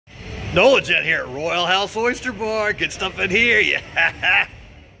NOLA Gent here at Royal House Oyster Bar. Good stuff in here, yeah.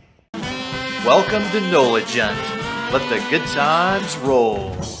 Welcome to NOLA Gent. Let the good times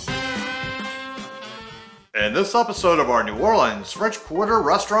roll. In this episode of our New Orleans French Quarter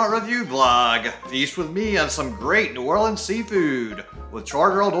Restaurant Review Blog, feast with me on some great New Orleans seafood with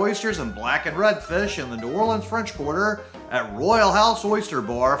chargrilled oysters and blackened redfish in the New Orleans French Quarter at Royal House Oyster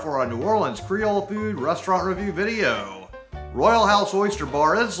Bar for our New Orleans Creole food restaurant review video. Royal House Oyster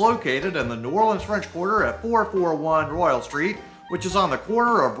Bar is located in the New Orleans French Quarter at 441 Royal Street, which is on the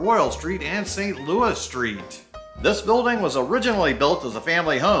corner of Royal Street and St. Louis Street. This building was originally built as a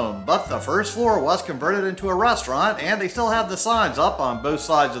family home, but the first floor was converted into a restaurant, and they still have the signs up on both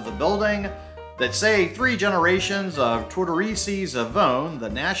sides of the building that say 3 generations of Tortoricis have owned the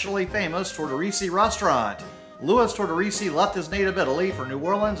nationally famous Tortorici Restaurant. Louis Tortorici left his native Italy for New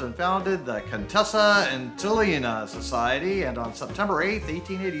Orleans and founded the Contessa Antillina Society, and on September 8,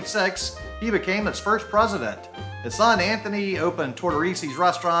 1886, he became its first president. His son Anthony opened Tortorici's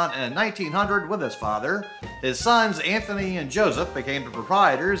restaurant in 1900 with his father. His sons Anthony and Joseph became the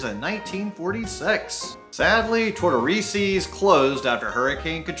proprietors in 1946. Sadly, Tortorici's closed after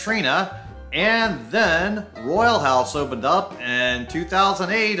Hurricane Katrina, and then Royal House opened up in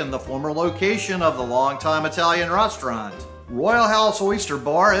 2008 in the former location of the longtime Italian restaurant. Royal House Oyster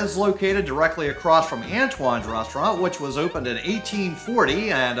Bar is located directly across from Antoine's restaurant, which was opened in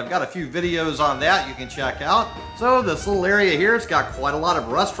 1840, and I've got a few videos on that you can check out. So this little area here has got quite a lot of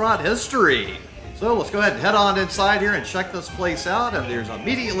restaurant history. So let's go ahead and head on inside here and check this place out, and there's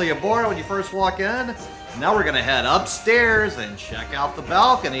immediately a bar when you first walk in. Now we're gonna head upstairs and check out the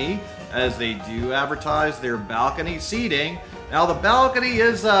balcony, as they do advertise their balcony seating. Now the balcony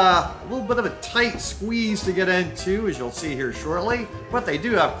is a little bit of a tight squeeze to get into, as you'll see here shortly, but they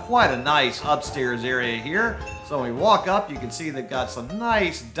do have quite a nice upstairs area here. So when we walk up, you can see they've got some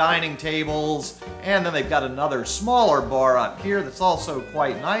nice dining tables, and then they've got another smaller bar up here that's also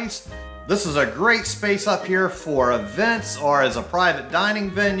quite nice. This is a great space up here for events or as a private dining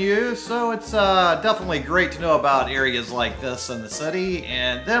venue, so it's definitely great to know about areas like this in the city.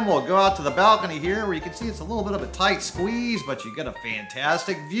 And then we'll go out to the balcony here where you can see it's a little bit of a tight squeeze, but you get a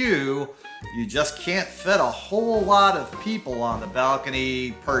fantastic view. You just can't fit a whole lot of people on the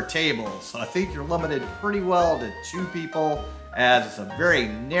balcony per table, so I think you're limited pretty well to 2 people, as it's a very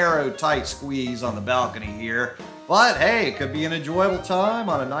narrow, tight squeeze on the balcony here. But hey, it could be an enjoyable time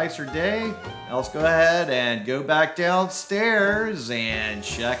on a nicer day. Now let's go ahead and go back downstairs and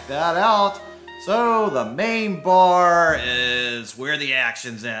check that out. So the main bar is where the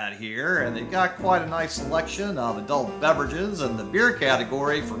action's at here, and they've got quite a nice selection of adult beverages in the beer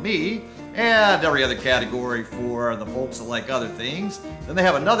category for me, and every other category for the folks that like other things. Then they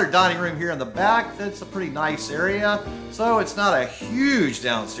have another dining room here in the back that's a pretty nice area. So it's not a huge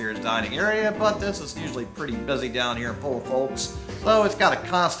downstairs dining area, but this is usually pretty busy down here, full of folks. So it's got a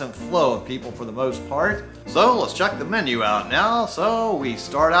constant flow of people for the most part. So let's check the menu out now. So we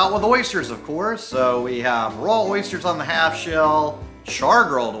start out with oysters, of course. So we have raw oysters on the half shell,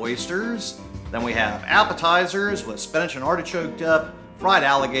 char-grilled oysters. Then we have appetizers with spinach and artichoke dip, fried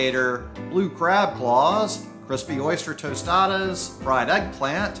alligator, blue crab claws, crispy oyster tostadas, fried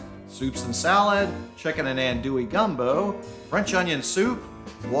eggplant, soups and salad, chicken and andouille gumbo, French onion soup,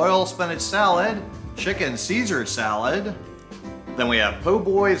 royal spinach salad, chicken Caesar salad. Then we have po'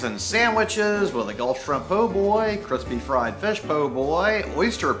 boys and sandwiches with a Gulf shrimp po' boy, crispy fried fish po' boy,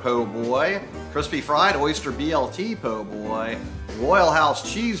 oyster po' boy, crispy fried oyster BLT po' boy, Royal House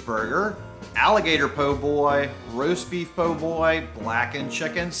cheeseburger, alligator po' boy, roast beef po' boy, blackened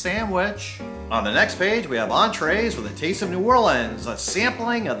chicken sandwich. On the next page, we have entrees with a taste of New Orleans, a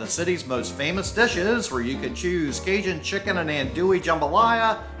sampling of the city's most famous dishes, where you can choose Cajun chicken and andouille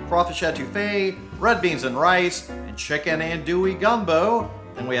jambalaya, crawfish etouffee, red beans and rice, and chicken andouille gumbo.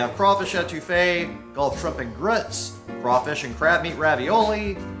 Then we have crawfish etouffee, Gulf shrimp and grits, crawfish and crab meat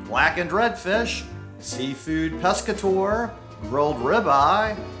ravioli, blackened redfish, seafood pescator, grilled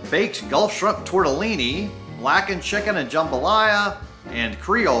ribeye, baked Gulf shrimp tortellini, blackened chicken and jambalaya, and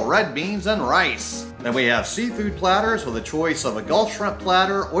Creole red beans and rice. Then we have seafood platters with a choice of a Gulf shrimp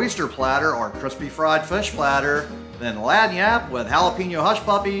platter, oyster platter, or crispy fried fish platter. Then lagniappe with jalapeno hush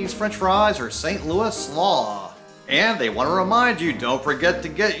puppies, french fries, or St. Louis slaw. And they want to remind you, don't forget to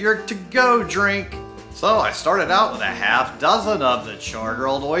get your to-go drink. So I started out with a half dozen of the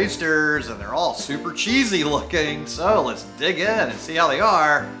char-grilled oysters, and they're all super cheesy looking. So let's dig in and see how they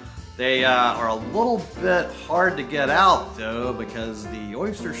are. They are a little bit hard to get out though, because the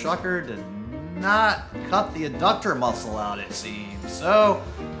oyster shucker did not cut the adductor muscle out, it seems. So,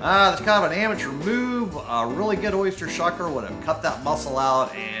 it's kind of an amateur move. A really good oyster shucker would have cut that muscle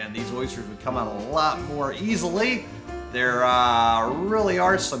out, and these oysters would come out a lot more easily. There really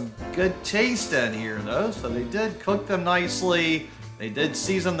are some good taste in here, though, so they did cook them nicely. They did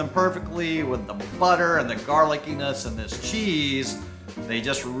season them perfectly with the butter and the garlickiness and this cheese. They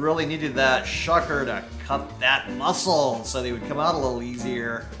just really needed that shucker to cut that muscle so they would come out a little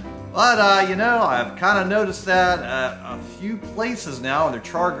easier. But, you know, I've kind of noticed that at a few places now when they're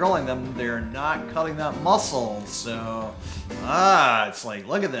char grilling them, they're not cutting that muscle. So, it's like,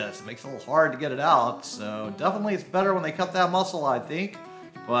 look at this. It makes it a little hard to get it out. So, definitely it's better when they cut that muscle, I think.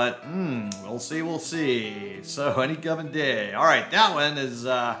 But, we'll see, we'll see. So, any given day. All right, that one is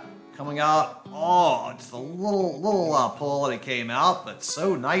coming out. Oh, it's a little pull that it came out, but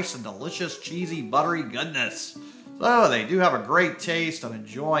so nice and delicious, cheesy, buttery goodness. So, they do have a great taste. I'm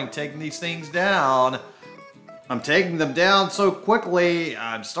enjoying taking these things down. I'm taking them down so quickly,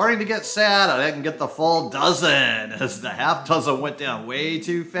 I'm starting to get sad I didn't get the full dozen, as the half dozen went down way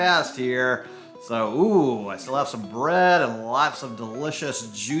too fast here. So, ooh, I still have some bread and lots of delicious,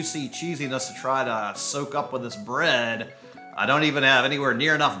 juicy cheesiness to try to soak up with this bread. I don't even have anywhere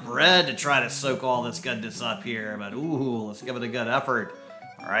near enough bread to try to soak all this goodness up here, but ooh, let's give it a good effort.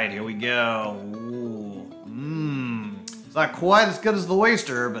 All right, here we go. Ooh, It's not quite as good as the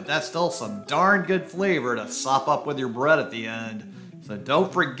oyster, but that's still some darn good flavor to sop up with your bread at the end. So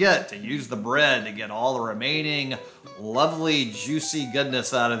don't forget to use the bread to get all the remaining lovely, juicy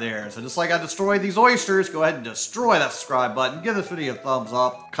goodness out of there. So just like I destroyed these oysters, go ahead and destroy that subscribe button. Give this video a thumbs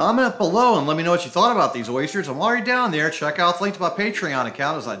up. Comment below and let me know what you thought about these oysters. And while you're down there, check out the link to my Patreon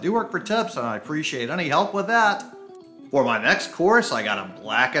account, as I do work for tips and I appreciate any help with that. For my next course, I got a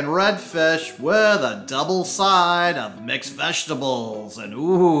blackened redfish with a double side of mixed vegetables. And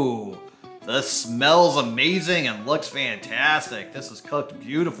ooh, this smells amazing and looks fantastic. This is cooked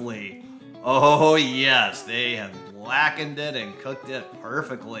beautifully. Oh yes, they have blackened it and cooked it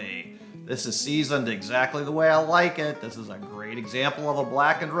perfectly. This is seasoned exactly the way I like it. This is a great example of a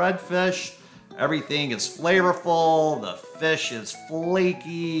blackened redfish. Everything is flavorful, the fish is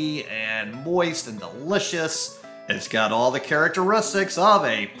flaky and moist and delicious. It's got all the characteristics of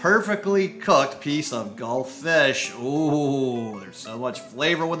a perfectly cooked piece of Gulf fish. Ooh, there's so much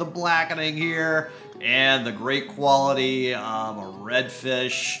flavor with the blackening here and the great quality of a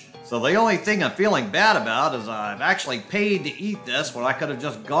redfish. So the only thing I'm feeling bad about is I've actually paid to eat this when I could have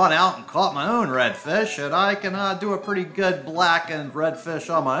just gone out and caught my own redfish, and I can do a pretty good blackened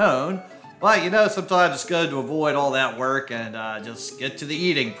redfish on my own. But you know, sometimes it's good to avoid all that work and just get to the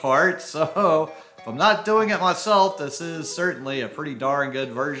eating part. So if I'm not doing it myself, this is certainly a pretty darn good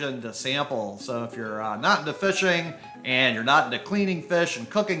version to sample. So if you're not into fishing and you're not into cleaning fish and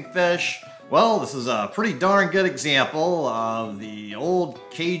cooking fish, well, this is a pretty darn good example of the old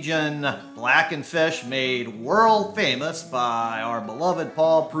Cajun blackened fish made world famous by our beloved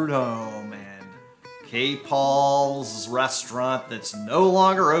Paul Prudhomme and K. Paul's restaurant that's no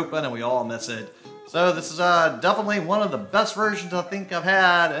longer open and we all miss it. So this is definitely one of the best versions I think I've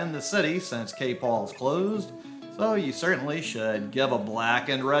had in the city since K. Paul's closed. So you certainly should give a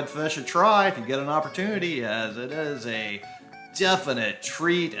blackened redfish a try if you get an opportunity, as it is a definite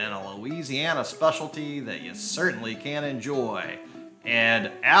treat and a Louisiana specialty that you certainly can enjoy.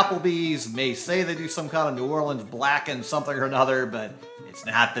 And Applebee's may say they do some kind of New Orleans blackened something or another, but it's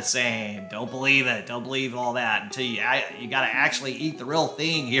not the same. Don't believe it. Don't believe all that until you gotta actually eat the real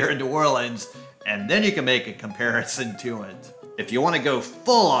thing here in New Orleans, and then you can make a comparison to it. If you want to go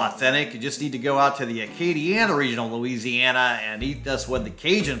full authentic, you just need to go out to the Acadiana region of Louisiana and eat this with the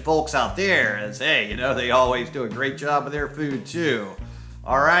Cajun folks out there, as hey, you know, they always do a great job with their food too.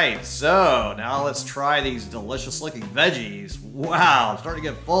 Alright, so now let's try these delicious looking veggies. Wow, I'm starting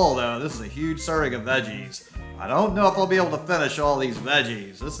to get full though. This is a huge serving of veggies. I don't know if I'll be able to finish all these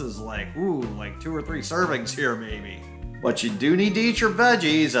veggies. This is like, ooh, like 2 or 3 servings here maybe. But you do need to eat your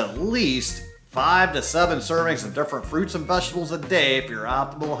veggies at least 5 to 7 servings of different fruits and vegetables a day for your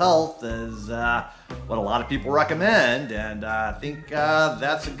optimal health is what a lot of people recommend, and I think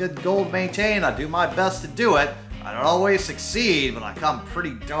that's a good goal to maintain. I do my best to do it. I don't always succeed, but I come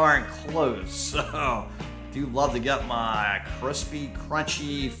pretty darn close. So I do love to get my crispy,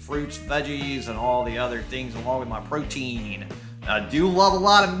 crunchy fruits, veggies, and all the other things along with my protein. I do love a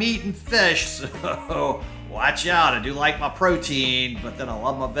lot of meat and fish, so watch out. I do like my protein, but then I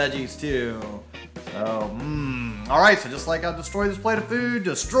love my veggies too. So, alright, so just like I destroyed this plate of food,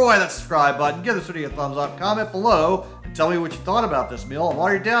 destroy that subscribe button, give this video a thumbs up, comment below, and tell me what you thought about this meal. And while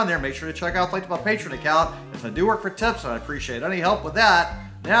you're down there, make sure to check out the link to my Patreon account, as I do work for tips and I appreciate any help with that.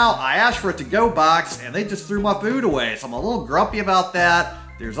 Now, I asked for it to go box, and they just threw my food away, so I'm a little grumpy about that.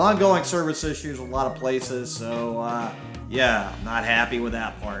 There's ongoing service issues with a lot of places, so yeah, I'm not happy with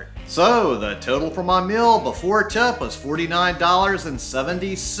that part. So, the total for my meal before tip was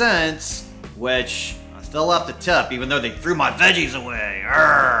 $49.70, which I still left a tip, even though they threw my veggies away.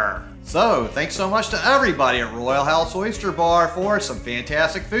 Arrgh. So, thanks so much to everybody at Royal House Oyster Bar for some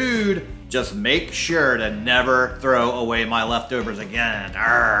fantastic food. Just make sure to never throw away my leftovers again.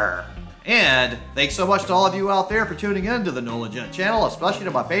 Arrgh. And thanks so much to all of you out there for tuning in to the NOLA Gent Channel, especially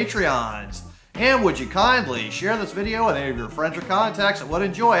to my Patreons. And would you kindly share this video with any of your friends or contacts that would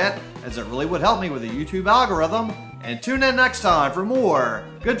enjoy it, as it really would help me with the YouTube algorithm. And tune in next time for more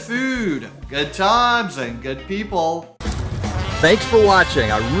good food, good times, and good people. Thanks for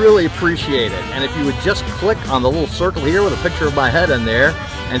watching. I really appreciate it. And if you would just click on the little circle here with a picture of my head in there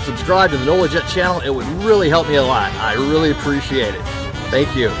and subscribe to the NOLA Gent channel, it would really help me a lot. I really appreciate it.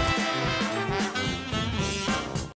 Thank you.